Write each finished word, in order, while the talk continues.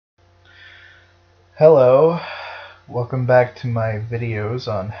Hello, welcome back to my videos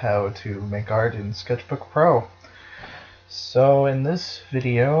on how to make art in SketchBook Pro. So in this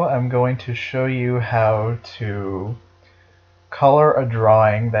video I'm going to show you how to color a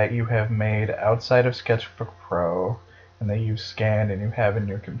drawing that you have made outside of SketchBook Pro and that you've scanned and you have in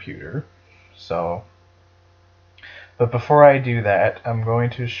your computer. But before I do that, I'm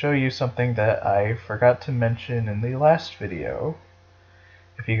going to show you something that I forgot to mention in the last video.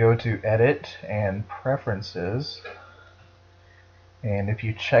 If you go to Edit and Preferences, and if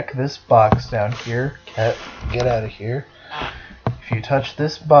you check this box down here, cat, get out of here. If you touch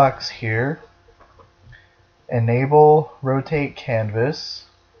this box here, Enable Rotate Canvas,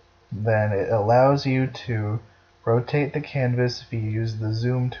 then it allows you to rotate the canvas if you use the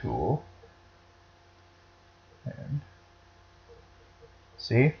zoom tool. And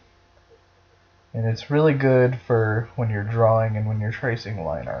see? And it's really good for when you're drawing and when you're tracing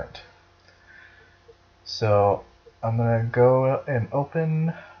line art. So I'm going to go and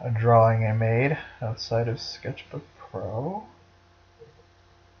open a drawing I made outside of SketchBook Pro.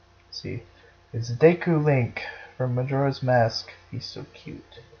 Let's see, it's Deku Link from Majora's Mask. He's so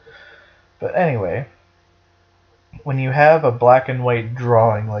cute. But anyway, when you have a black and white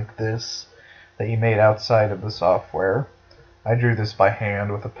drawing like this that you made outside of the software, I drew this by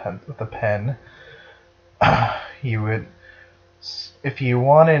hand with a pen. You would, if you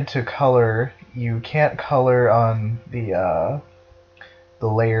wanted to color, you can't color on the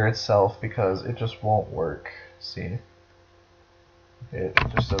layer itself because it just won't work. See, it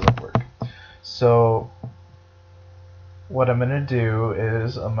just doesn't work. So what I'm gonna do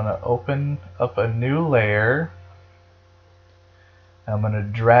is I'm gonna open up a new layer. I'm gonna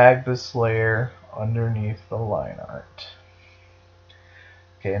drag this layer underneath the line art.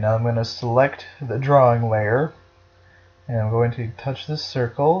 Okay, now I'm going to select the drawing layer, and I'm going to touch this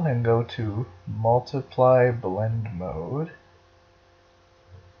circle and go to Multiply Blend Mode.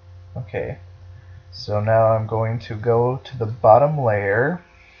 Okay, so now I'm going to go to the bottom layer,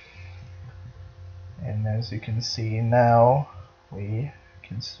 and as you can see now, we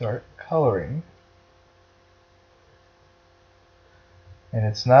can start coloring. And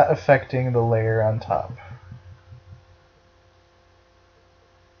it's not affecting the layer on top.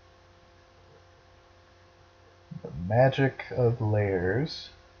 Magic of layers.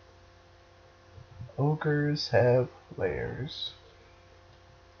 Ogres have layers.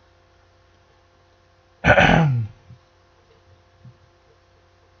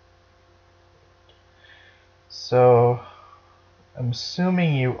 So, I'm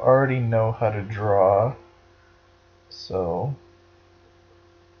assuming you already know how to draw. So,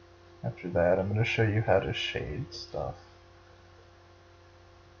 after that, I'm going to show you how to shade stuff.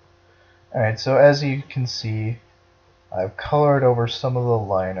 Alright, so as you can see, I've colored over some of the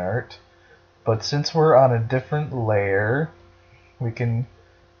line art, but since we're on a different layer, we can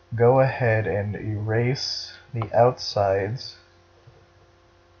go ahead and erase the outsides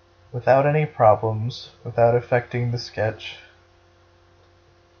without any problems, without affecting the sketch,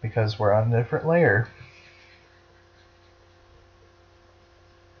 because we're on a different layer.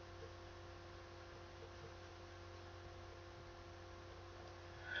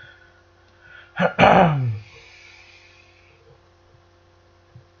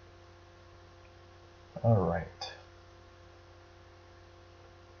 Alright.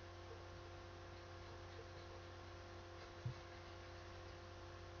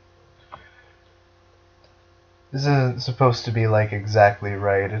 This isn't supposed to be like exactly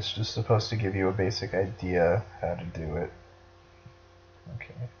right, it's just supposed to give you a basic idea how to do it.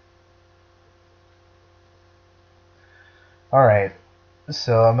 Okay. Alright,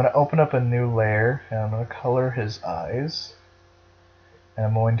 so I'm going to open up a new layer and I'm going to color his eyes. And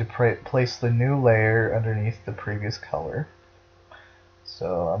I'm going to place the new layer underneath the previous color.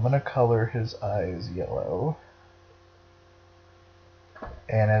 So I'm going to color his eyes yellow.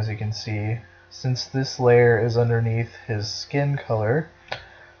 And as you can see, since this layer is underneath his skin color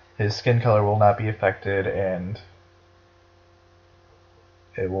will not be affected and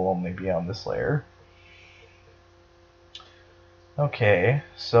it will only be on this layer. Okay,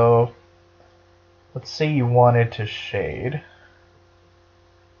 so let's say you wanted to shade.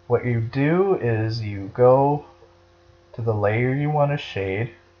 What you do is you go to the layer you want to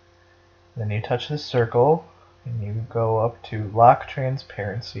shade, then you touch the circle, and you go up to Lock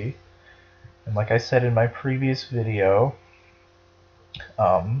Transparency. And like I said in my previous video,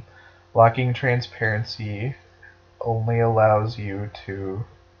 locking transparency only allows you to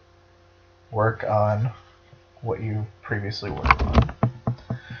work on what you previously worked on.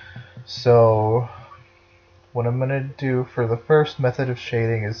 So what I'm going to do for the first method of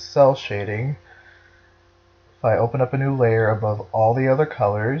shading is cell shading. if I open up a new layer above all the other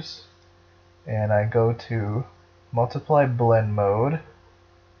colors, and I go to multiply blend mode,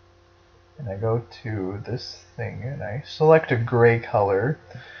 and I go to this thing, and I select a gray color,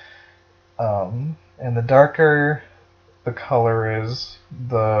 and the darker the color is,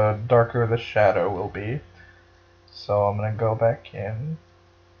 the darker the shadow will be. So I'm going to go back in,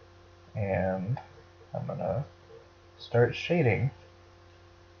 and I'm going to start shading.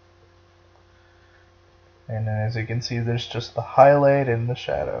 And then as you can see, there's just the highlight and the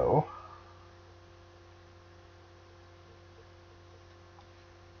shadow.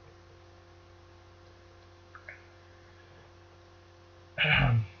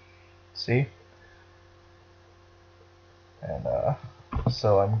 See? And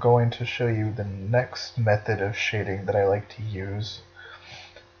so I'm going to show you the next method of shading that I like to use.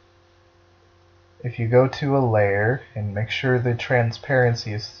 If you go to a layer and make sure the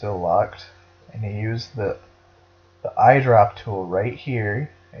transparency is still locked, and you use the eyedrop tool right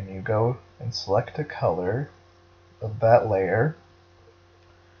here, and you go and select a color of that layer,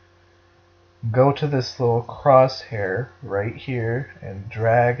 go to this little crosshair right here and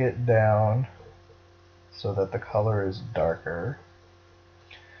drag it down so that the color is darker.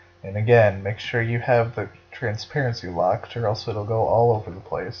 And again, make sure you have the transparency locked, or else it'll go all over the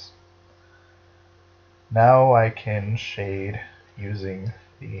place. Now I can shade using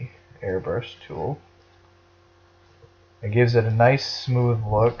the airbrush tool. It gives it a nice smooth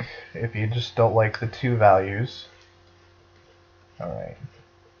look if you just don't like the two values. Alright,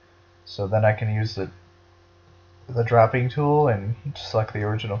 so then I can use the dropping tool and select the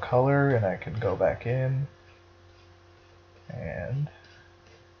original color, and I can go back in and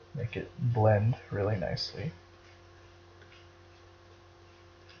make it blend really nicely.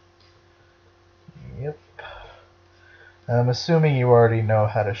 Yep. I'm assuming you already know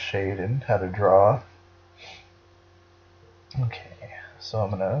how to shade and how to draw. Okay, so I'm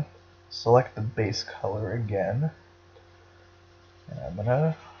going to select the base color again, and I'm going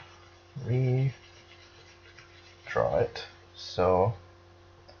to redraw it. So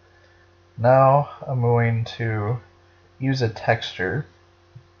now I'm going to use a texture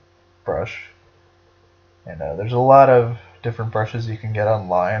brush, and there's a lot of different brushes you can get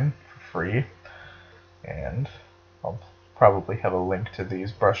online for free, and I'll probably have a link to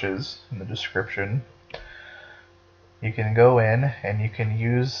these brushes in the description. You can go in and you can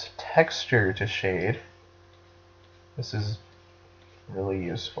use texture to shade. This is really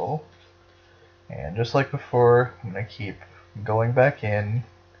useful. And just like before, I'm going to keep going back in,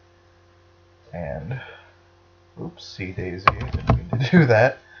 and oopsie daisy, I didn't mean to do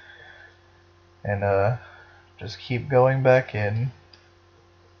that. And just keep going back in,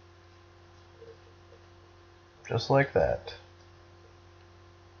 just like that.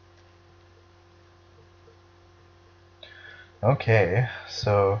 Okay,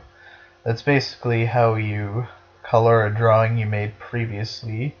 so that's basically how you color a drawing you made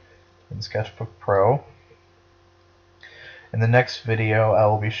previously in SketchBook Pro. In the next video, I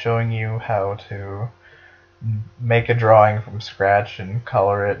will be showing you how to make a drawing from scratch and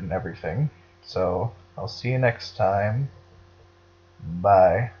color it and everything. So I'll see you next time.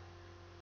 Bye.